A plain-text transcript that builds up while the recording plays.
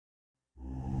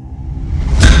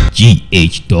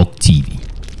GH Dog TV,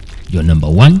 your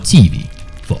 #1 TV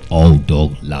for all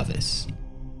dog lovers.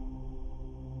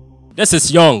 This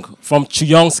is Young from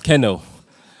Chuyong's Kennel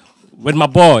with my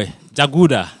boy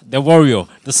Jaguda, the warrior,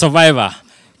 the survivor.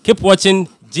 Keep watching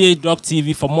GH Dog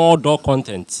TV for more dog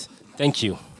content. Thank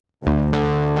you.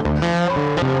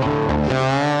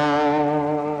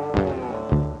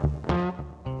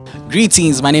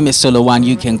 Greetings, my name is Solo One.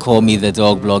 You can call me the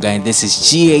dog blogger, and this is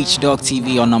GH Dog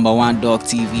TV, your #1 dog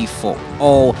TV for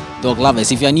all dog lovers.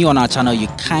 If you're new on our channel, you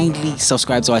kindly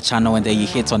subscribe to our channel and then you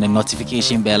hit on the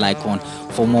notification bell icon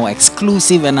for more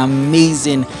exclusive and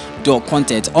amazing dog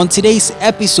content. On today's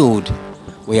episode,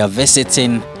 we are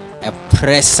visiting a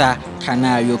Presa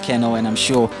Canario Kennel, and I'm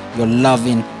sure you're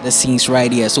loving the scenes right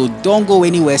here. So don't go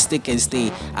anywhere, stick and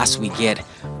stay as we get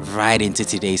right into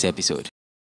today's episode.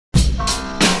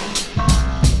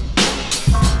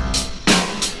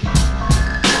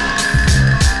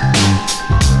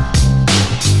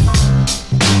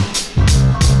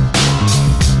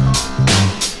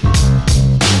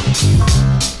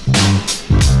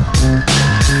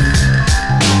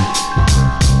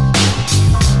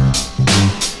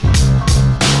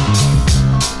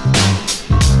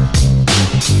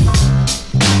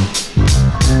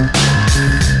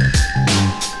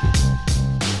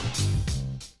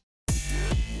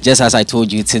 Just as I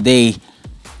told you, today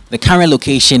the current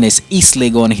location is East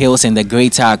Legon Hills in the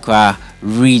Greater Accra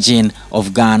region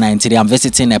of Ghana, and today I'm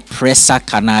visiting a Presa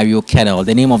Canario Kennel.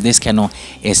 The name of this kennel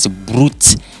is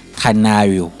Brute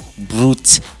Canario.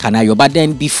 Brute Canario. But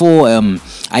then before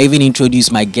I even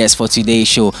introduce my guest for today's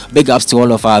show, big ups to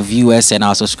all of our viewers and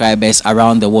our subscribers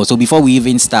around the world. So before we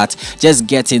even start, just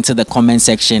get into the comment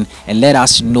section and let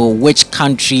us know which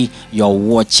country you're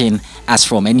watching us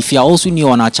from. And if you're also new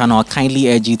on our channel, I kindly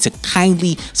urge you to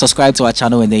kindly subscribe to our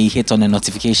channel and then you hit on the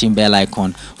notification bell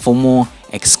icon for more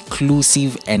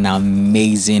exclusive and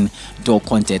amazing dog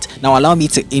content. Now allow me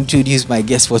to introduce my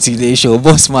guest for today's show.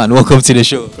 Boss man, welcome to the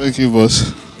show. Thank you,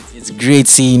 boss. It's great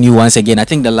seeing you once again. I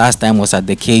think the last time was at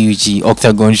the KUG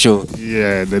Octagon show.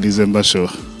 Yeah, the December show.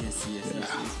 Yes.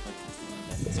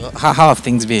 So how have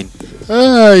things been?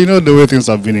 You know, the way things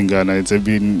have been in Ghana, it's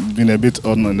been a bit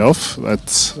on and off,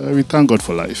 but we thank God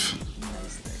for life.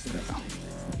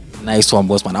 Nice one,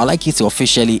 boss man. I'd like you to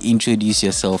officially introduce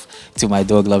yourself to my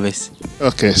dog lovers.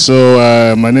 Okay,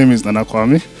 so my name is Nana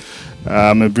Kwame.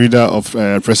 I'm a breeder of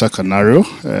Presa Canario.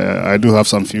 I do have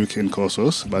some few cane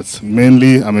corsos, but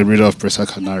mainly I'm a breeder of Presa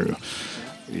Canario.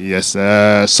 Yes,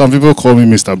 some people call me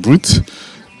Mr. Brute,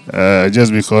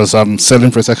 just because I'm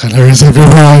selling Presa Canarios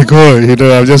everywhere I go. You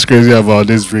know, I'm just crazy about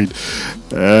this breed.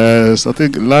 So I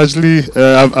think largely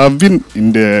I've been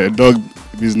in the dog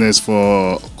business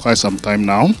for quite some time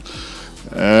now.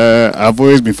 I've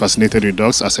always been fascinated with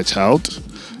dogs as a child,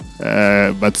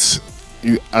 but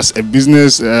as a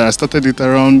business, I started it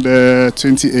around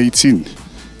 2018.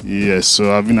 Yes,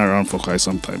 so I've been around for quite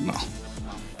some time now.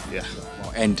 Yeah.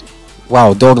 And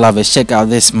wow, dog lovers, check out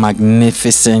this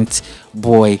magnificent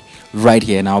boy right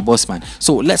here now, boss man.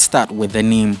 So let's start with the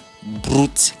name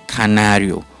Brute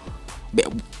Canario.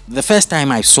 The first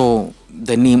time I saw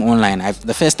the name online,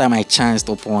 the first time I chanced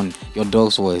upon your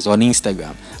dog's was on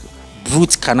Instagram.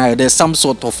 Brute Canario, there's some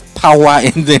sort of power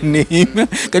in the name.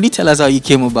 Can you tell us how you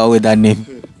came about with that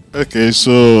name? Okay,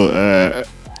 so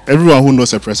everyone who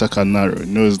knows a Presa Canario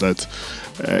knows that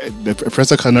the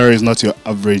Presa Canario is not your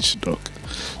average dog.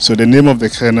 So the name of the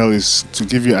kennel is to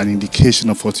give you an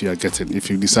indication of what you are getting if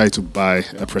you decide to buy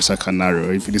a Presa Canario,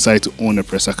 or if you decide to own a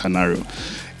Presa Canario.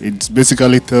 It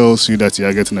basically tells you that you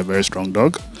are getting a very strong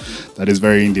dog that is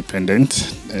very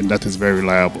independent and that is very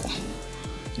reliable.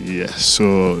 Yes,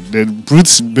 so the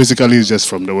brute basically is just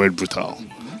from the word brutal.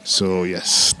 So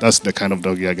yes, that's the kind of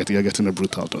dog you're getting. You're getting a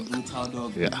brutal dog. Brutal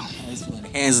dog. Yeah.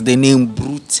 Hence the name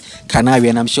Brute Canario,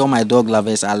 and I'm sure my dog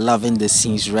lovers are loving the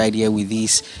scenes right here with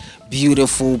these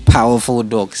beautiful, powerful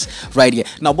dogs right here.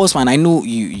 Now, boss man, I know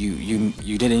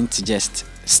you didn't just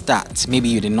start. Maybe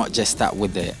you did not just start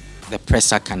with the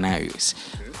Presa Canarios.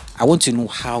 I want to know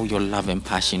how your love and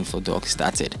passion for dogs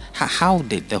started. How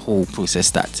did the whole process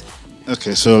start?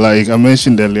 Okay, so like I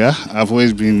mentioned earlier, I've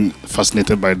always been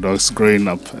fascinated by dogs growing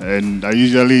up, and I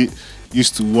usually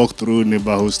used to walk through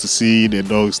neighborhoods to see the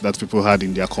dogs that people had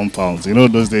in their compounds. You know,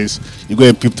 those days you go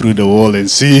and peep through the wall and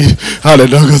see how the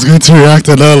dog is going to react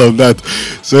and all of that.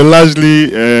 So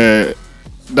largely,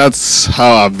 that's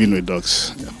how I've been with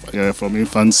dogs. Yeah, from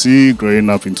infancy, growing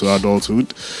up into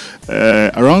adulthood.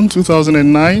 Around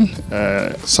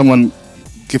 2009, someone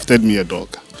gifted me a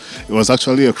dog. It was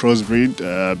actually a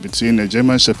crossbreed between a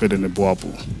German Shepherd and a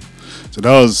Boerboel. So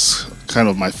that was kind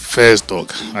of my first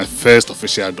dog, my first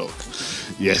official dog.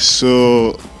 Yes,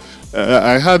 so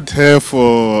I had her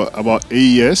for about 8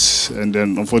 years, and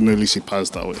then unfortunately she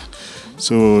passed away.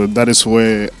 So that is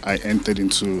where I entered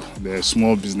into the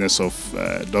small business of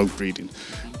dog breeding.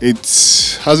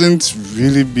 It hasn't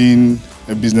really been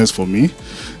a business for me.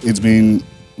 It's been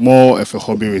more of a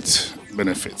hobby with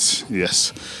benefits,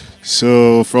 yes.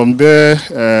 So from there,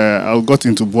 I got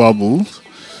into boa bulls.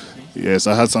 Yes,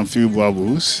 I had some few boa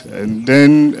bulls. And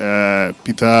then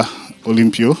Peter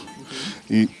Olympio,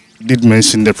 he did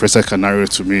mention the Presa Canario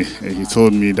to me. And he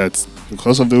told me that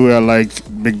because of the way I like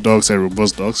big dogs and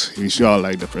robust dogs, he sure I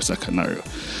like the Presa Canario.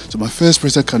 So my first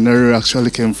Presa Canario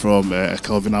actually came from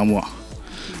Calvin Amoa.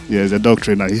 Yes, the dog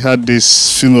trainer. He had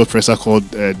this female Presa called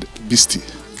Beastie.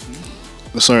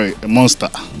 Sorry, a Monster.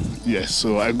 Yes,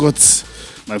 so I got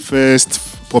my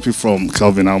first puppy from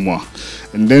Calvin Amoa.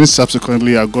 And then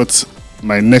subsequently I got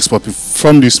my next puppy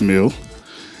from this male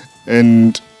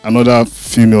and another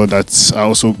female that I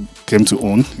also came to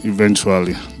own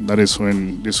eventually. That is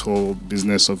when this whole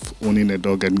business of owning a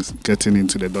dog and getting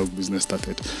into the dog business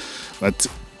started. But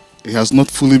it has not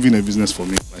fully been a business for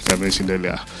me, like I mentioned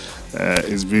earlier.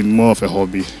 It's been more of a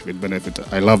hobby with benefit.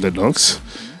 I love the dogs.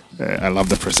 I love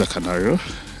the Presa Canario,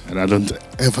 and I don't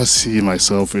ever see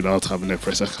myself without having a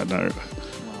Presa Canario.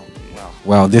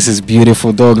 Wow, this is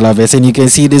beautiful, dog lovers, and you can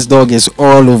see this dog is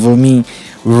all over me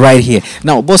right here.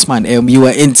 Now, Bossman, you were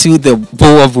into the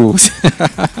boa bulls.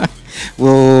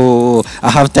 Whoa, I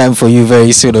have time for you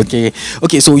very soon, okay?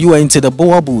 Okay, so you were into the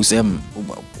boa bulls.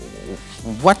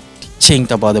 What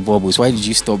changed about the boa bulls? Why did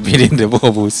you stop breeding the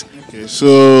boa bulls? Okay,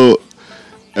 so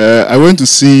I went to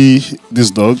see this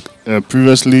dog.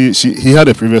 Previously, he had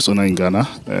a previous owner in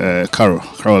Ghana,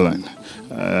 Caroline.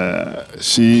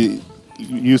 She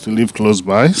used to live close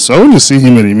by, so I went to see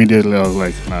him, and immediately I was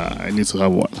like, nah, I need to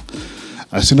have one.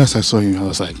 As soon as I saw him, I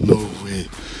was like, no way,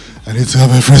 I need to have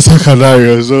a Presa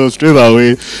Canario. So straight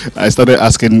away, I started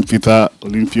asking Peter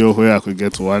Olympio where I could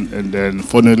get one, and then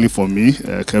fortunately for me,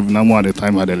 Kevin Amo at the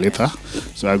time had a litter,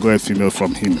 so I got a female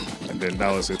from him, and then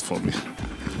that was it for me.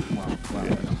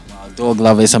 Wow, dog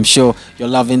lovers, I'm sure you're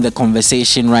loving the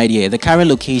conversation right here. The current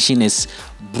location is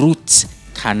Brute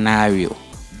Canario.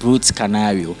 Brute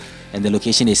Canario. And the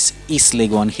location is East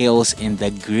Legon Hills in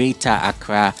the Greater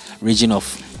Accra region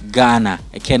of Ghana.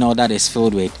 A kennel that is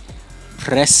filled with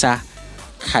Presa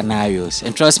Canarios.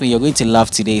 And trust me, you're going to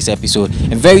love today's episode.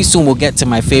 And very soon we'll get to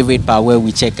my favorite part where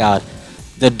we check out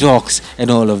the dogs and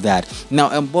all of that. Now,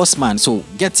 Bossman, so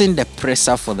getting the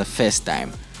Presa for the first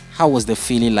time, how was the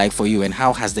feeling like for you, and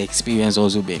how has the experience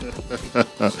also been?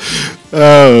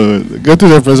 Getting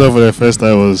the Presa for the first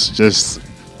time was just,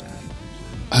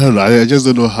 I don't know, I just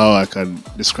don't know how I can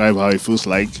describe how it feels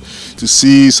like to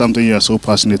see something you are so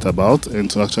passionate about and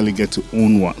to actually get to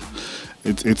own one.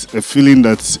 It's a feeling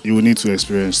that you will need to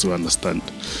experience to understand.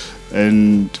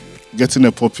 And getting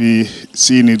a puppy,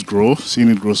 seeing it grow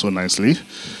so nicely,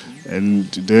 and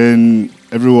then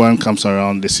everyone comes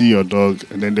around, they see your dog,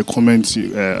 and then they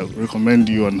recommend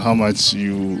you on how much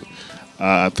you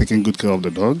are taking good care of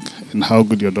the dog and how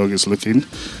good your dog is looking.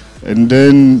 And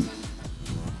then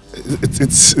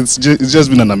it's just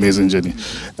been an amazing journey.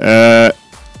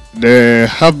 There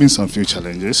have been some few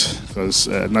challenges because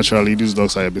naturally these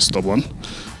dogs are a bit stubborn.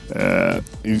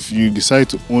 If you decide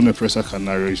to own a Presa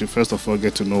Canario, you should first of all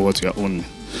get to know what you are owning.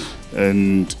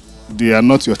 And they are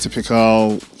not your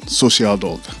typical social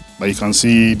dog. But you can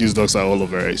see these dogs are all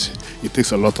over it. It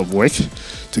takes a lot of work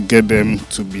to get them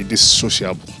to be this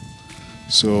sociable.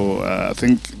 So I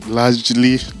think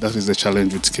largely that is the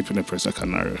challenge with keeping a Presa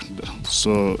Canario.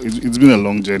 So it's been a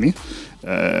long journey.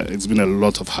 It's been a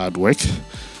lot of hard work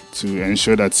to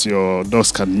ensure that your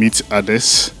dogs can meet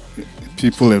others,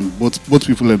 people and both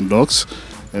people and dogs,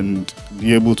 and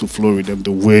be able to flow with them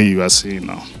the way you are seeing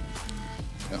now.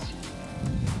 Yeah.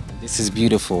 This is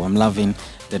beautiful. I'm loving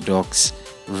the dogs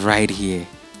right here.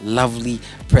 Lovely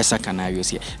Presa Canarios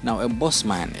here. Now,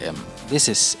 Bossman, this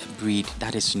is a breed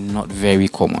that is not very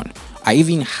common. I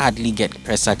even hardly get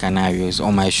Presa Canarios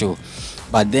on my show.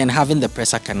 But then having the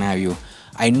Presa Canario,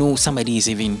 I know somebody is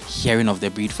even hearing of the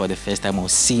breed for the first time or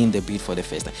seeing the breed for the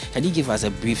first time. Can you give us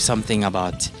a brief something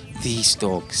about these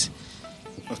dogs?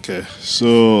 Okay,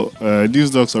 so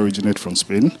these dogs originate from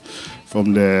Spain,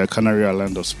 from the Canary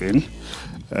Island of Spain.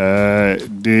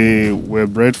 They were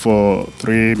bred for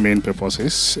three main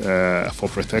purposes: for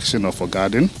protection or for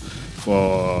guarding,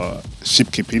 for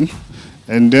sheep keeping,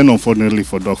 and then unfortunately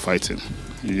for dog fighting.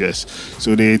 Yes,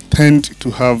 so they tend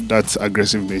to have that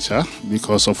aggressive nature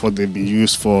because of what they've been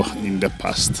used for in the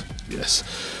past. Yes,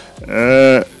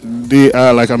 they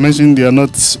are, like I mentioned, they are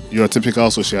not your typical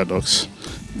social dogs.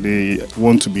 they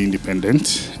want to be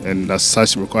independent, and as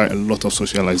such require a lot of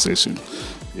socialization.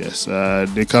 Yes,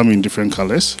 they come in different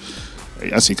colors.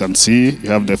 As you can see, you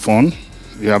have the fawn,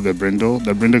 you have the brindle.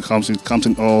 The brindle comes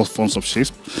in all forms of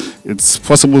shapes. It's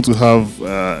possible to have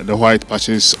the white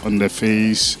patches on the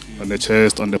face, on the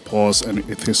chest, on the paws, and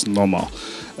it is normal.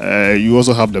 You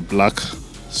also have the black.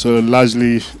 So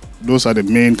largely, those are the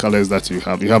main colors that you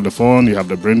have. You have the fawn, you have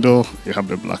the brindle, you have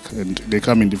the black, and they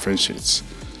come in different shades.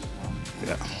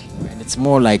 Yeah. And it's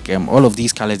more like all of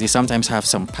these colors, they sometimes have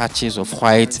some patches of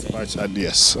white.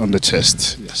 Yes, on the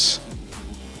chest, yes.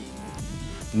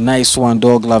 Nice one,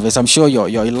 dog lovers. I'm sure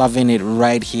you're loving it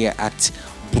right here at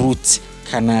Brute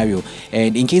Canario.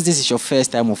 And in case this is your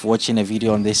first time of watching a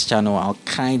video on this channel, I'll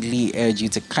kindly urge you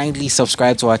to kindly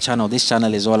subscribe to our channel. This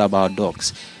channel is all about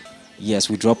dogs. Yes,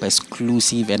 we drop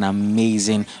exclusive and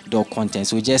amazing dog content.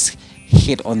 So just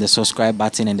hit on the subscribe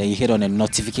button and then you hit on the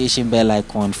notification bell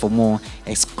icon for more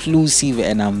exclusive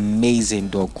and amazing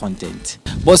dog content.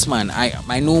 Bossman,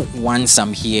 I know once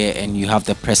I'm here and you have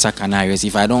the Presa Canarios,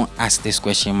 if I don't ask this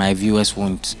question, my viewers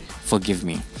won't forgive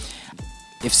me.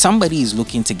 If somebody is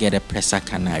looking to get a Presa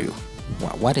Canario,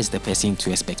 what is the person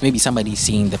to expect? Maybe somebody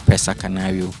seeing the Presa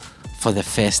Canario for the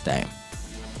first time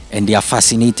and they are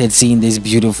fascinated seeing this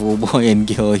beautiful boy and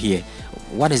girl here.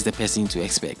 What is the person to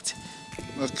expect?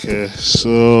 Okay,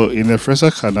 so in a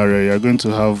Presa Canario, you're going to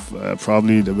have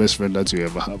probably the best friend that you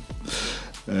ever have.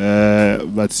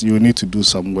 But you need to do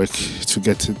some work to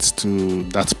get it to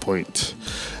that point.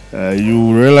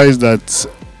 You realize that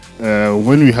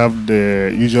when you have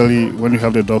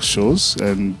the dog shows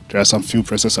and there are some few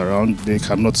Presas around, they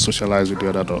cannot socialize with the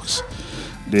other dogs.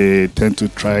 They tend to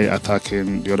try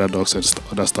attacking the other dogs and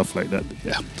other stuff like that.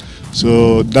 Yeah.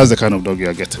 So that's the kind of dog you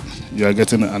are getting. You are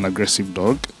getting an aggressive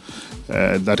dog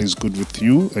that is good with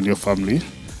you and your family.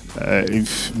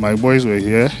 If my boys were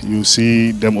here, you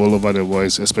see them all over the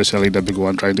boys, especially the big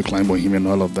one trying to climb on him and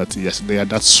all of that. Yes, they are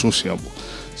that sociable.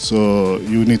 So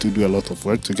you need to do a lot of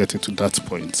work to get it to that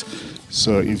point.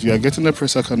 So if you are getting a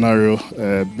Presa Canario,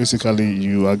 basically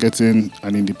you are getting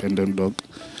an independent dog.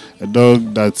 A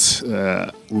dog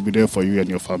that will be there for you and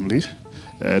your family.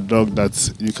 A dog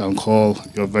that you can call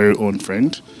your very own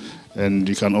friend and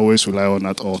you can always rely on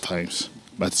at all times.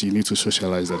 But you need to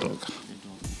socialize the dog.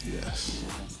 Yes.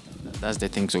 That's the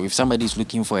thing. So if somebody is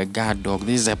looking for a guard dog,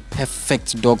 this is a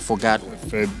perfect dog for guard.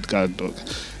 Perfect guard dog.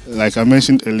 Like I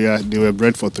mentioned earlier, they were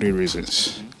bred for 3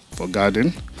 reasons. For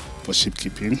guarding, for sheep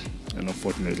keeping, and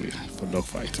unfortunately for dog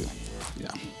fighting.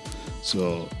 Yeah.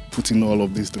 So putting all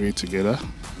of these 3 together,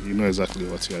 you know exactly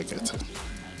what you are getting.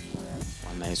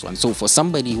 One nice one. So for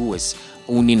somebody who is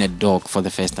owning a dog for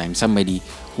the first time, somebody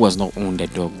who has not owned a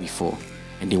dog before,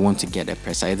 and they want to get a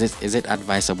Presa, is it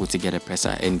advisable to get a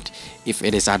Presa? And if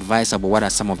it is advisable, what are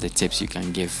some of the tips you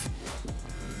can give?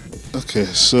 Okay,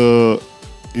 so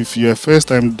if you're a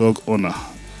first-time dog owner,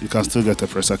 you can still get a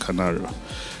Presa Canario.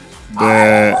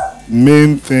 The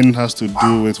main thing has to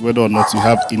do with whether or not you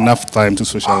have enough time to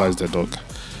socialize the dog.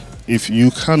 If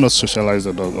you cannot socialize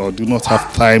the dog or do not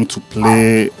have time to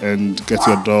play and get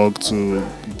your dog to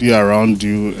be around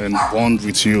you and bond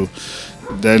with you,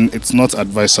 then it's not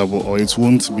advisable, or it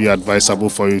won't be advisable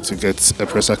for you to get a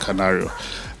Presa Canario.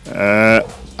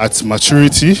 At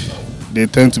maturity, they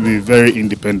tend to be very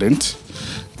independent,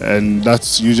 and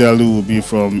that usually will be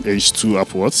from age 2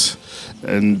 upwards.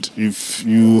 And if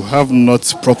you have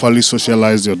not properly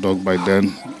socialized your dog by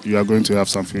then, you are going to have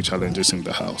some few challenges in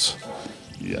the house.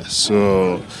 Yes,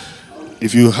 so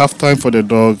if you have time for the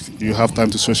dog, you have time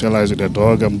to socialize with the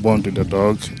dog and bond with the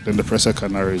dog, then the Presa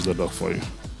Canario is the dog for you.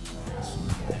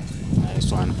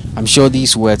 Nice one. I'm sure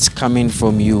these words coming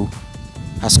from you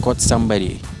has caught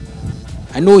somebody.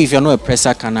 I know if you're not a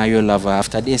Presa Canario lover,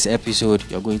 after this episode,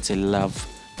 you're going to love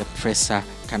the Presa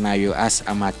Canario, as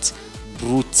I'm at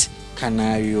Brute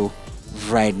Canario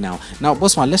right now. Now,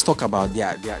 Bossman, let's talk about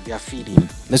their feeding.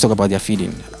 Let's talk about their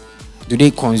feeding. Do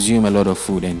they consume a lot of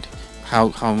food, and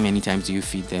how many times do you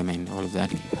feed them and all of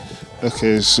that?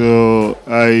 Okay, so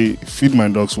I feed my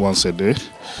dogs once a day.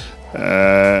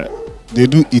 They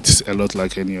do eat a lot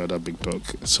like any other big dog,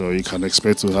 so you can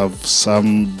expect to have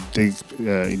some dig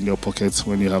in your pockets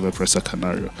when you have a Presa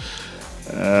Canario.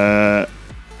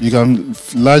 You can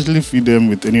largely feed them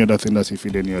with any other thing that you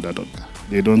feed any other dog.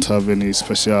 They don't have any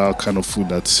special kind of food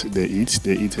that they eat.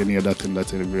 They eat any other thing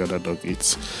that every other dog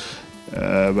eats.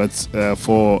 But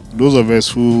for those of us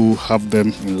who have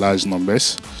them in large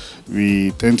numbers,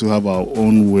 we tend to have our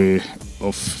own way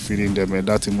of feeding them, and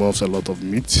that involves a lot of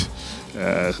meat,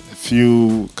 a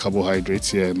few carbohydrates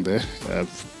here and there,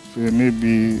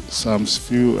 maybe some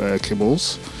few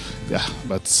kibbles. Yeah,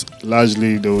 but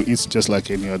largely they will eat just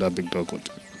like any other big dog would.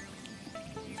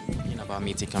 about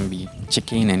meat? It can be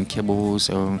chicken and kibbles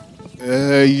or...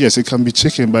 Yes, it can be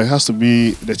chicken, but it has to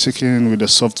be the chicken with a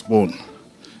soft bone.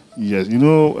 Yes, you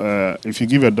know, if you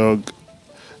give a dog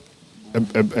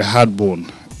a hard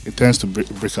bone, it tends to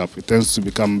break up. It tends to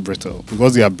become brittle.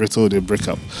 Because they are brittle, they break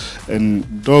up.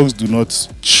 And dogs do not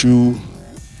chew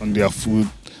on their food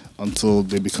until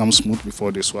they become smooth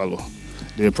before they swallow.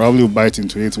 They probably will bite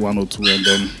into it one or two and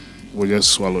then will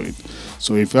just swallow it.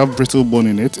 So if you have brittle bone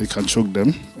in it, it can choke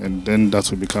them, and then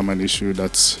that will become an issue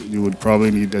that you would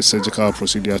probably need a surgical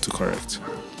procedure to correct.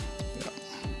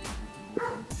 Yeah.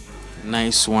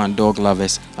 Nice one, dog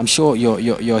lovers. I'm sure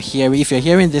you're hearing, if you're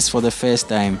hearing this for the first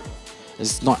time,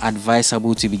 it's not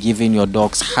advisable to be giving your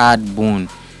dogs hard bone.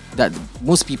 That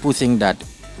most people think that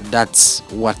that's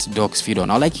what dogs feed on.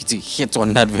 I'd like you to hit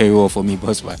on that very well for me,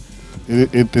 Bossman.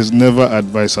 It is never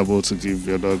advisable to give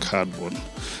your dog hard bone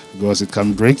because it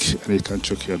can break and it can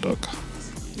choke your dog.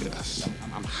 Yes.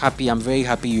 I'm very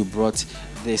happy you brought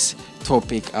this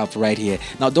topic up right here.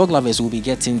 Now, dog lovers, will be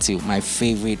getting to my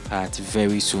favorite part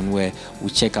very soon where we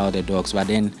check out the dogs. But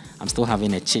then I'm still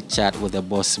having a chit chat with the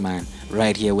boss man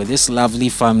right here with this lovely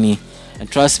family. And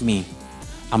trust me,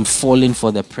 I'm falling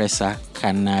for the Presa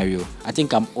Canario. I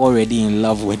think I'm already in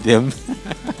love with them.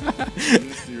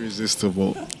 It's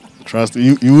irresistible. Trust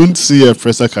me, you wouldn't see a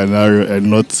Presa Canario and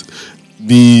not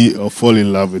be or fall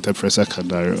in love with a Presa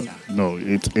Canario. No,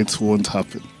 it won't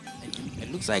happen.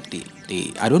 It looks like they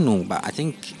I don't know, but I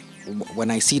think when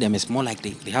I see them, it's more like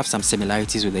they have some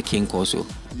similarities with the King also.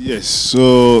 Yes,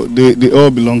 so they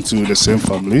all belong to the same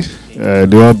family.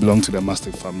 They all belong to the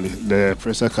Mastiff family. The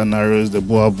Presa Canarios, the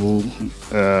Boabu,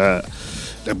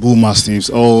 the Bull Mastiffs,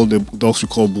 all the dogs we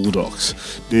call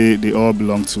Bulldogs. They all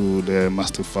belong to the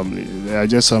Mastiff family. There are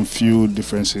just some few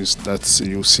differences that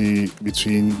you see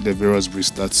between the various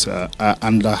breeds that are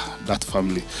under that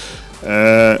family.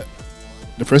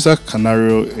 The Presa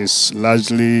Canario is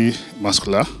largely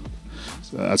muscular.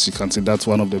 As you can see, that's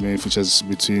one of the main features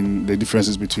between the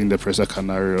differences between the Presa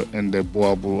Canario and the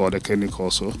Boabu or the Kenny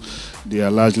Corso. They are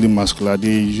largely muscular.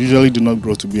 They usually do not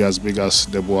grow to be as big as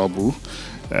the Boabu.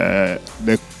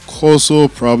 The Corso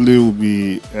probably will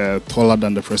be taller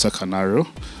than the Presa Canario,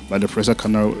 but the Presa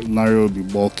Canario will be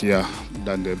bulkier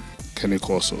than the Kenny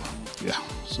Corso. Yeah.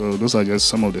 So those are just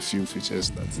some of the few features.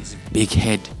 That's big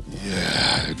head.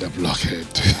 Yeah, the blockhead.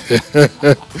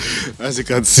 As you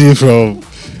can see from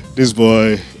this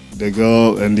boy, the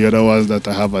girl, and the other ones that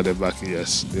I have at the back,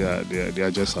 yes, they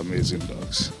are just amazing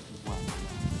dogs. Wow,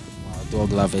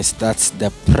 dog lovers. That's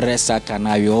the Presa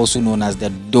Canario, also known as the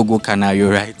Dogo Canario,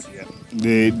 right? Yeah.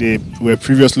 They were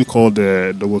previously called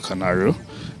the Dogo Canario,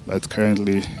 but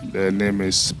currently the name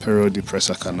is Pero di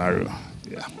Presa Canario.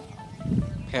 Yeah.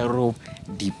 Pero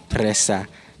di Presa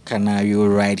Canario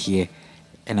right here.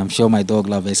 And I'm sure my dog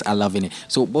lovers are loving it.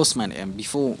 So, Bossman,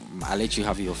 before I let you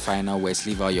have your final words,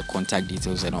 leave out your contact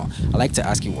details and all, I'd like to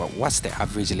ask you, what's the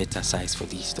average litter size for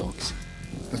these dogs?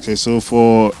 Okay, so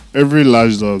for every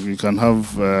large dog, you can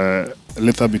have a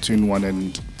litter between 1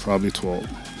 and probably 12.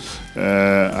 I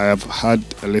have had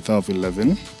a litter of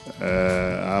 11.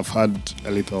 I've had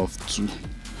a litter of 2.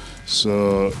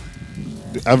 So,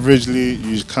 averagely,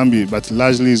 you can be, but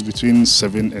largely it's between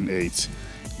 7 and 8.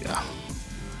 Yeah.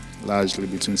 Largely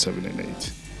between 7 and 8.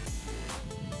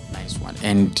 Nice one.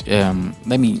 And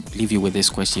let me leave you with this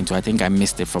question too. I think I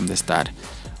missed it from the start.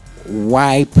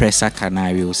 Why Presa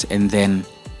Canarios? And then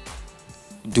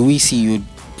do we see you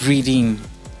breeding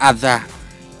other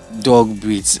dog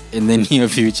breeds in the near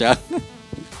future?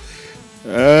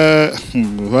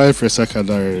 Why Presa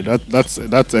Canario?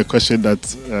 That's a question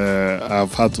that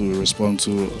I've had to respond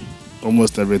to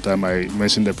almost every time I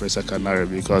mention the Presa Canario,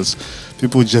 because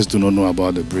people just do not know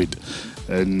about the breed,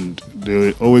 and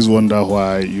they always wonder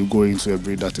why you go into a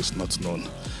breed that is not known.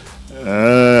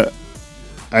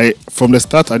 From the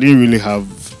start, I didn't really have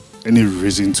any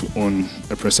reason to own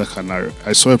a Presa Canario.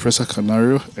 I saw a Presa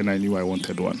Canario and I knew I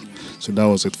wanted one, so that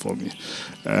was it for me.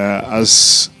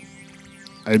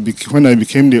 When I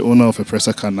became the owner of a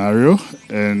Presa Canario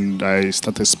and I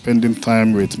started spending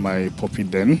time with my puppy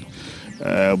den,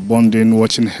 bonding,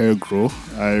 watching her grow,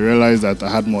 I realized that I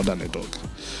had more than a dog.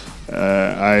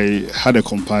 I had a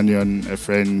companion, a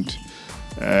friend,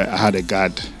 I had a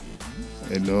guard,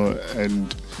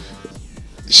 and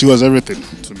she was everything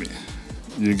to me.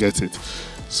 You get it.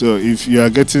 So if you are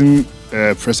getting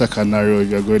a Presa Canario, if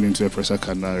you are going into a Presa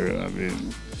Canario, I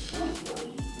mean,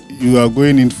 you are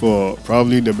going in for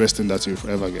probably the best thing that you'll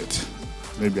ever get,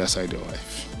 maybe aside your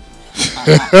wife.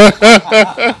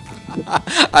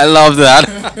 I love that.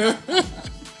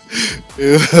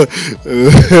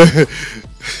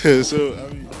 So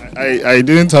I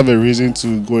didn't have a reason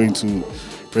to go into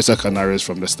Presa Canarios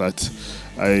from the start.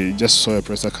 I just saw a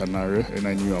Presa Canario and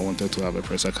I knew I wanted to have a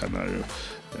Presa Canario.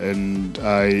 And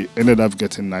I ended up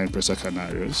getting 9 Presa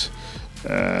Canarios.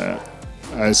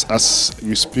 As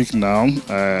we speak now,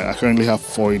 I currently have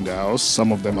 4 in the house.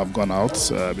 Some of them have gone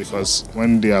out because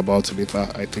when they are about to litter,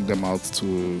 I take them out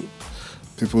to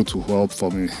people to help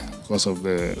for me because of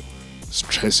the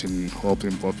stress in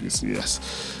helping puppies. Yes,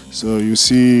 so you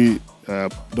see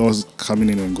dogs coming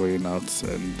in and going out,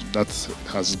 and that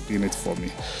has been it for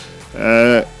me.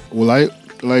 Will I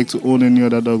like to own any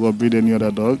other dog or breed any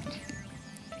other dog?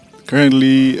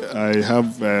 Currently, I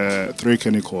have 3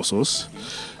 Kenny Corsos.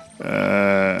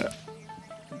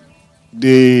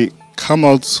 They come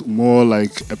out more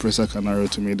like a Presa Canario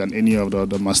to me than any of the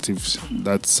other mastiffs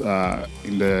that's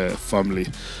in the family.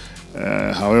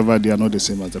 However, they are not the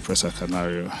same as the Presa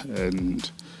Canario,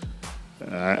 and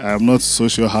I'm not so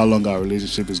sure how long our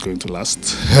relationship is going to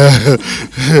last.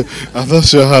 I'm not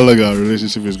sure how long our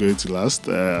relationship is going to last.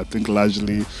 I think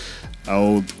largely I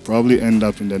will probably end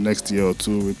up in the next year or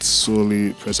 2 with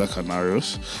solely Presa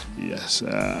Canarios. Yes.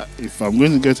 If I'm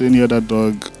going to get any other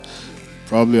dog,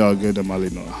 probably I'll get a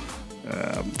Malinois.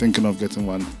 I'm thinking of getting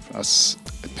one as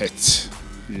a pet.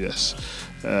 Yes.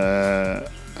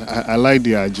 I like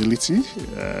the agility,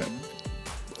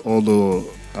 although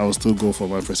I will still go for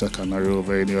my Presa Canario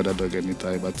over any other dog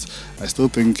anytime, but I still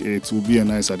think it will be a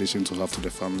nice addition to have to the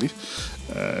family.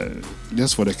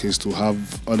 Just for the case to have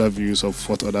other views of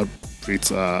what other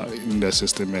breeds are in their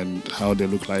system and how they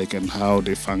look like and how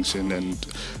they function and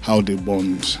how they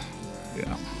bond.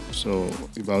 Yeah. So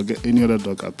if I'll get any other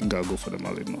dog, I think I'll go for the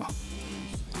Malinois.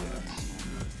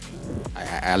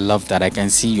 I love that. I can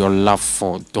see your love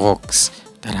for dogs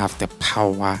that have the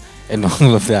power and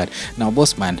all of that. Now,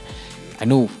 Bossman, I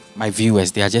know my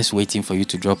viewers, they are just waiting for you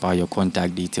to drop out your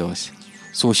contact details,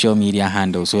 social media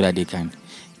handles, so that they can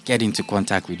get into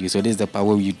contact with you. So this is the part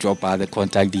where you drop out the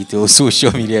contact details,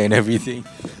 social media and everything.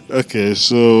 Okay,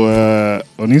 so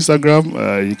on Instagram,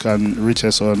 you can reach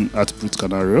us on @Brute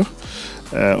Canario.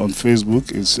 On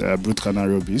Facebook, it's Brute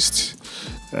Canario Beast.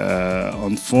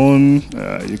 On phone,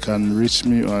 you can reach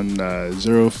me on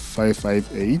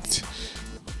 0558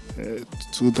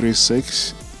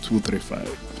 236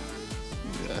 235.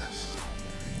 Yes.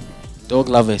 Dog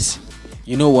lovers,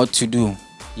 you know what to do.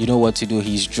 You know what to do.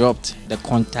 He's dropped the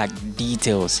contact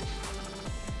details.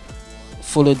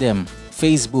 Follow them.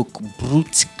 Facebook,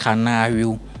 Brute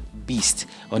Canario Beast.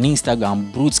 On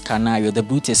Instagram, Brute Canario. The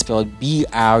Brute is spelled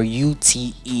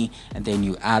BRUTE, and then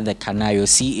you add the Canario,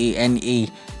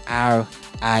 CANARIO.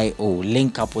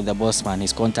 Link up with the Bossman.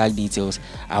 His contact details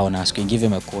are on our screen. Give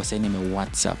him a call. Send him a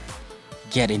WhatsApp.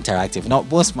 Get interactive. Now,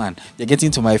 Bossman, you're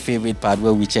getting to my favorite part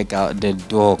where we check out the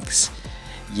dogs.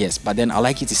 Yes, but then I'd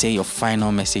like you to say your final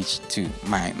message to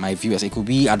my viewers. It could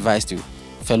be advice to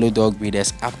fellow dog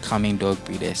breeders, upcoming dog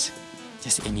breeders,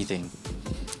 just anything.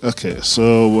 Okay,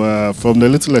 so from the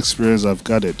little experience I've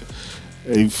gathered,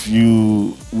 if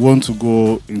you want to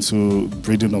go into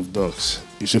breeding of dogs,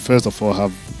 you should first of all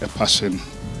have a passion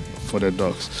for the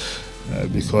dogs,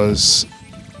 because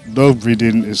dog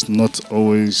breeding is not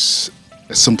always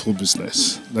a simple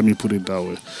business. Let me put it that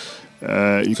way.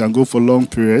 You can go for long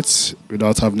periods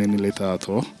without having any litter at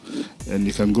all, and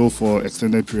you can go for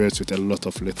extended periods with a lot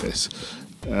of litters.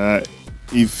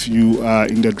 If you are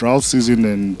in the drought season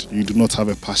and you do not have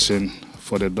a passion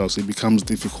for the dogs, it becomes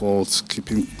difficult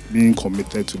being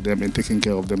committed to them and taking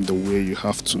care of them the way you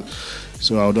have to.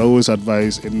 So I would always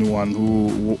advise anyone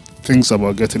who thinks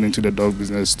about getting into the dog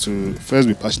business to first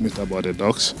be passionate about the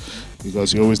dogs,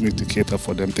 because you always need to cater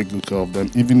for them, take good care of them,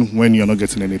 even when you're not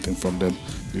getting anything from them,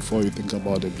 before you think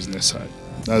about the business side.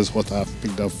 That is what I have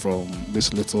picked up from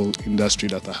this little industry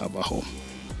that I have at home.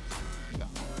 Yeah.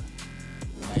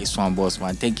 Nice one,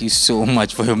 Bossman. Thank you so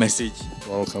much for your message.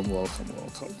 Welcome, welcome,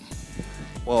 welcome.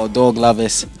 Well, dog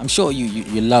lovers, I'm sure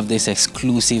you love this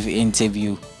exclusive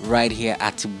interview right here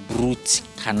at Brute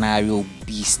Canario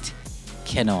Beast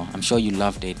Kennel. I'm sure you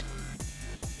loved it,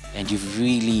 and you've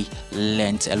really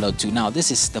learnt a lot too. Now, this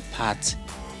is the part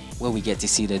where we get to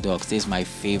see the dogs. This is my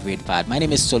favorite part. My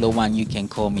name is Solo One. You can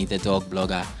call me the dog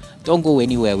blogger. Don't go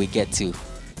anywhere. We get to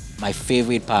my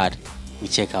favorite part. We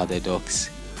check out the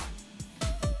dogs.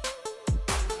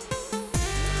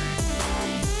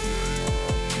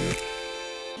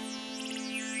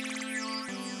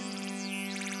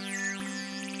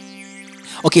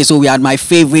 Okay, so we are at my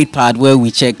favorite part where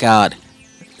we check out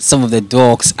some of the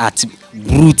dogs at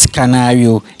Brute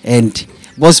Canario. And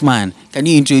Bossman, can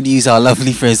you introduce our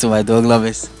lovely friends to my dog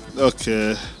lovers?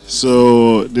 Okay,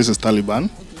 so this is Taliban.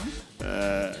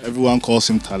 Everyone calls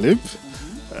him Talib.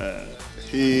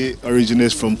 He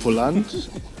originates from Poland.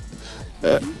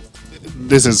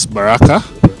 This is Baraka,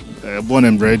 born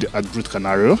and bred at Brute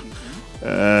Canario.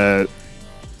 I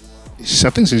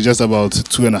think she's just about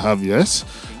 2.5 years.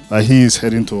 He is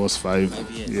heading towards 5.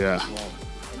 5 years. Yeah. Wow.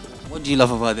 What do you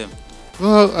love about them?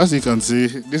 Well, as you can see,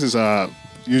 this is a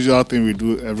usual thing we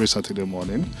do every Saturday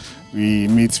morning. We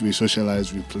meet, we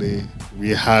socialize, we play,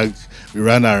 we hug, we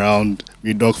run around,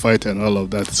 we dogfight and all of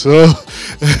that. So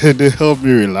they help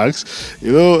me relax.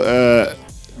 You know,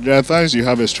 there are times you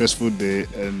have a stressful day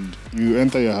and you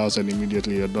enter your house and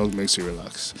immediately your dog makes you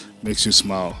relax, makes you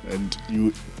smile, and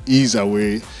you ease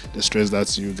away the stress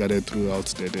that you gathered throughout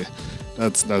the day.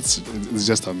 It's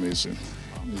just amazing.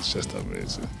 It's just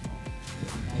amazing.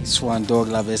 Nice one, dog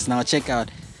lovers. Now check out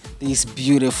this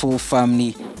beautiful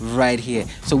family right here.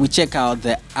 So we check out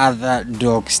the other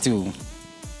dogs too.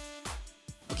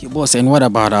 Okay, boss, and what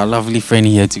about our lovely friend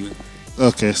here too?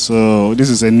 Okay, so this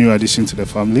is a new addition to the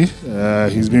family.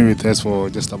 He's been with us for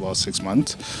just about 6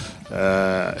 months.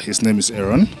 His name is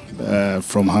Aaron,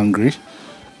 from Hungary.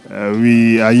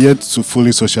 We are yet to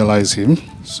fully socialize him,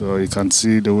 so you can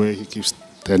see the way he keeps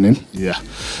turning. Yeah.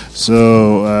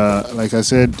 So, like I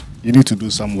said, you need to do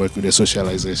some work with the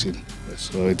socialization.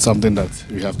 So it's something that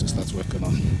we have to start working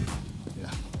on.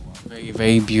 Yeah. Very,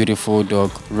 very beautiful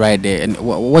dog right there. And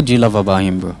what do you love about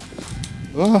him, bro?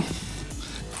 Well,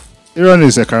 Aaron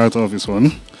is a character of his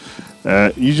own.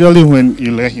 Usually when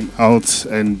you let him out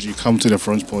and you come to the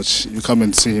front porch, you come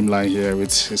and see him lying here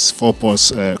with his 4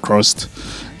 paws crossed,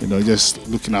 you know, just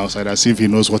looking outside as if he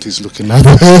knows what he's looking at.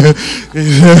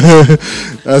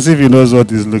 As if he knows what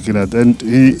he's looking at. And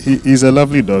he's a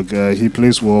lovely dog. He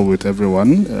plays well with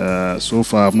everyone. So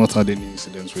far, I've not had any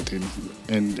incidents with him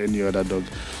and any other dog.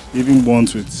 Even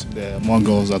bonds with the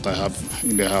Mongols that I have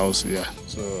in the house. Yeah,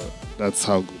 so that's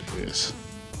how good he is.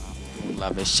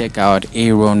 Love it. Check out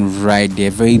Aaron right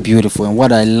there. Very beautiful. And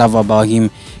what I love about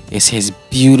him is his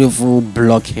beautiful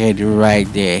blockhead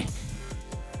right there.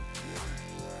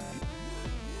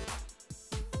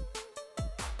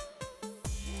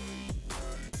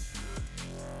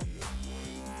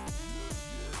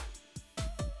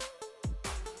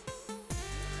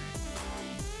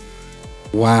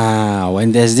 Wow,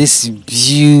 and there's this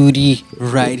beauty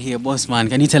right here. Boss man,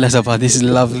 can you tell us about this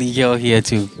lovely girl here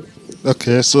too?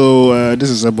 Okay, so this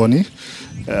is Ebony.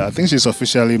 I think she's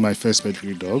officially my first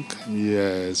pedigree dog.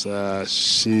 Yes,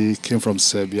 she came from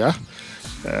Serbia.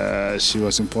 She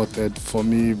was imported for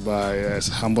me by a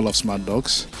handful of smart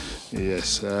dogs.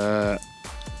 Yes,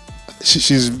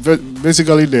 she's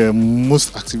basically the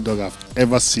most active dog I've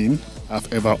ever seen,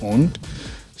 I've ever owned.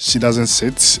 She doesn't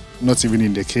sit, not even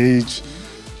in the cage.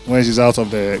 When she's out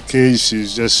of the cage,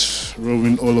 she's just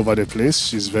roaming all over the place.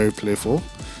 She's very playful.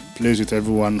 Plays with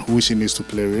everyone who she needs to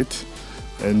play with,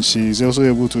 and she's also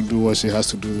able to do what she has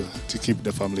to do to keep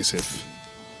the family safe.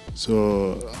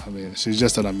 So, I mean, she's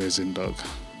just an amazing dog.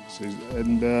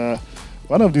 And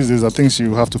one of these days, I think she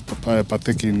will have to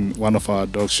partake in one of our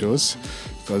dog shows,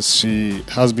 because she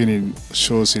has been in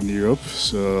shows in Europe.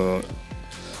 So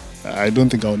I don't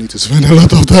think I'll need to spend a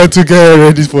lot of time to get her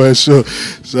ready for a show.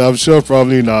 So I'm sure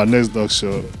probably in our next dog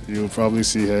show, you'll probably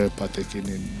see her partaking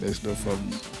in this dog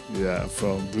from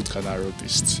Brute Canario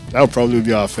Beast. That'll probably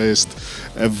be our first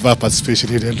ever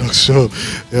participation in a dog show.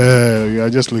 Yeah, we are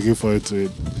just looking forward to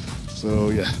it.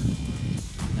 So yeah.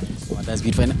 Wow, that's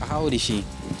beautiful. And how old is she?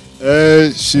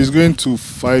 She's going to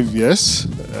 5 years.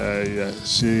 Yeah,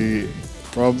 she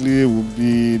probably will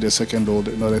be the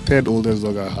third oldest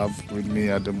dog I have with me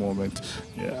at the moment.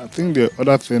 Yeah, I think the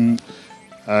other thing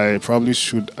I probably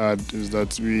should add is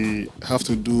that we have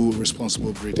to do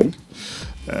responsible breeding.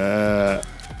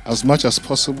 As much as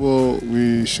possible,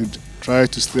 we should try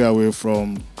to stay away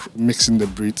from mixing the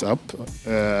breeds up.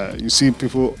 You see,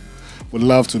 people would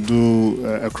love to do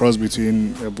a cross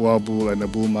between a Boer Bull and a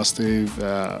Bull Mastiff,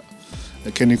 a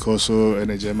Kenny Corso and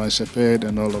a German Shepherd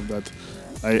and all of that.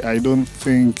 I don't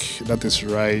think that is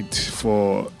right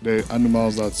for the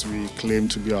animals that we claim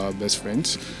to be our best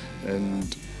friends.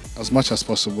 And as much as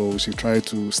possible, we should try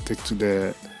to stick to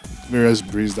the various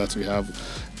breeds that we have.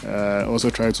 Also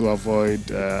try to avoid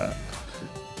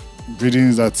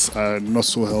breedings that are not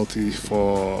so healthy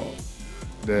for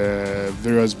the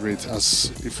various breeds.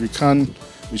 As if we can,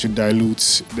 we should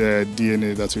dilute the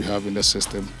DNA that we have in the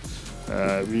system.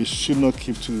 We should not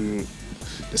keep to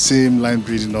the same line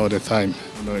breeding all the time.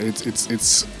 You know,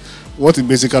 it's what it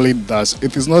basically does.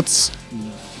 It is not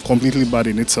completely bad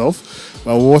in itself,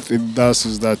 but what it does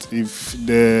is that if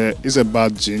there is a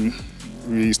bad gene,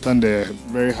 we stand a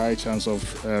very high chance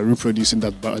of reproducing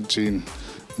that bad gene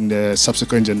in the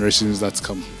subsequent generations that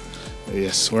come.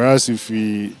 Yes, whereas if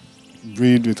we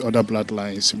breed with other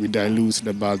bloodlines, we dilute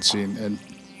the bad gene, and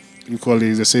equally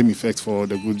it's the same effect for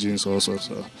the good genes also.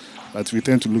 So, but we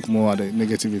tend to look more at the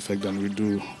negative effect than we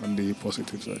do on the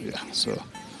positive side. Yeah. So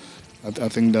I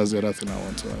think that's the other thing I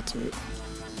want to add to it.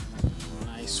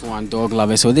 Nice one, dog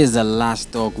lover. So this is the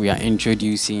last dog we are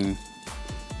introducing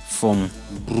from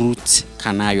Brute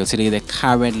Canario. Today the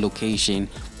current location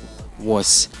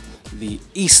was the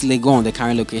East Legon. The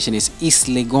current location is East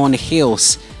Legon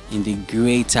Hills in the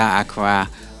Greater Accra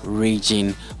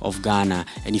region of Ghana.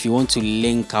 And if you want to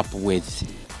link up with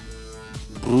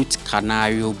Brute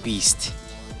Canario Beast,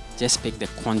 just pick the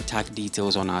contact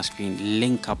details on our screen,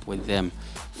 link up with them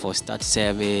for stud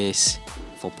service,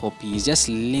 for puppies. Just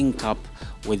link up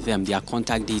with them. Their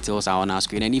contact details are on our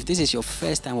screen. And if this is your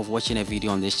first time of watching a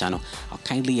video on this channel, I'll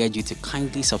kindly urge you to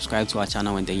kindly subscribe to our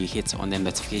channel, and then you hit on the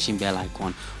notification bell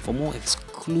icon for more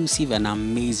exclusive and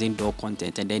amazing dog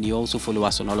content. And then you also follow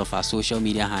us on all of our social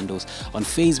media handles on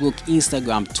Facebook,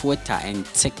 Instagram, Twitter, and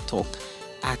TikTok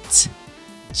at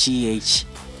GH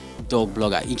Dog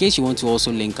Blogger. In case you want to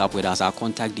also link up with us, our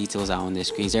contact details are on the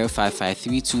screen: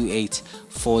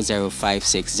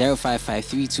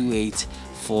 055-328-4056,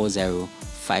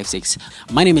 055-328-4056.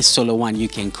 My name is Solo1. You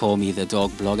can call me the Dog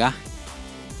Blogger.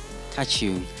 Catch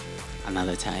you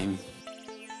another time.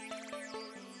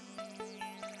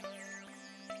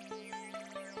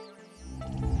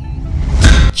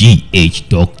 GH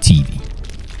Dog TV,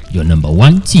 your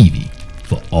 #1 TV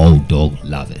for all dog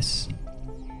lovers.